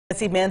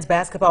See men's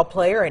basketball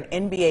player and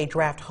NBA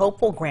draft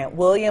hopeful Grant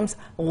Williams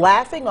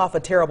laughing off a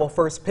terrible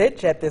first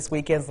pitch at this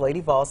weekend's Lady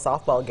Vols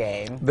softball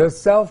game. The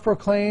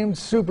self-proclaimed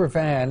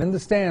superfan in the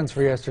stands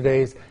for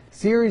yesterday's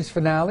series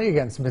finale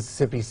against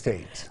Mississippi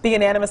State. The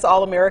unanimous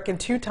All-American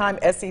two-time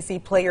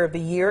SEC Player of the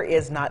Year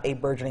is not a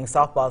burgeoning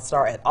softball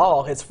star at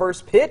all. His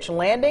first pitch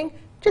landing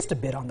just a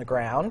bit on the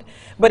ground,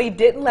 but he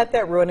didn't let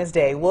that ruin his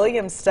day.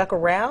 Williams stuck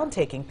around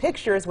taking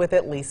pictures with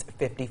at least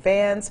 50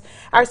 fans.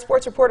 Our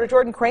sports reporter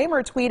Jordan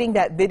Kramer tweeting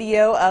that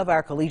video of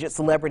our collegiate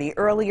celebrity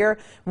earlier.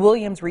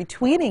 Williams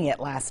retweeting it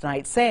last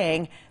night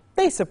saying,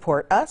 "They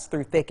support us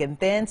through thick and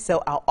thin,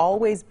 so I'll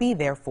always be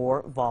there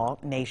for Vol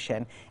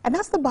Nation." And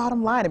that's the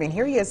bottom line. I mean,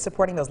 here he is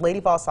supporting those Lady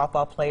Vols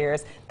softball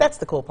players. That's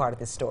the cool part of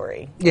this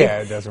story.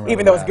 Yeah, it doesn't really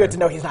Even though it's matter. good to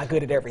know he's not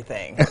good at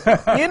everything.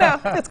 You know,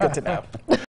 it's good to know.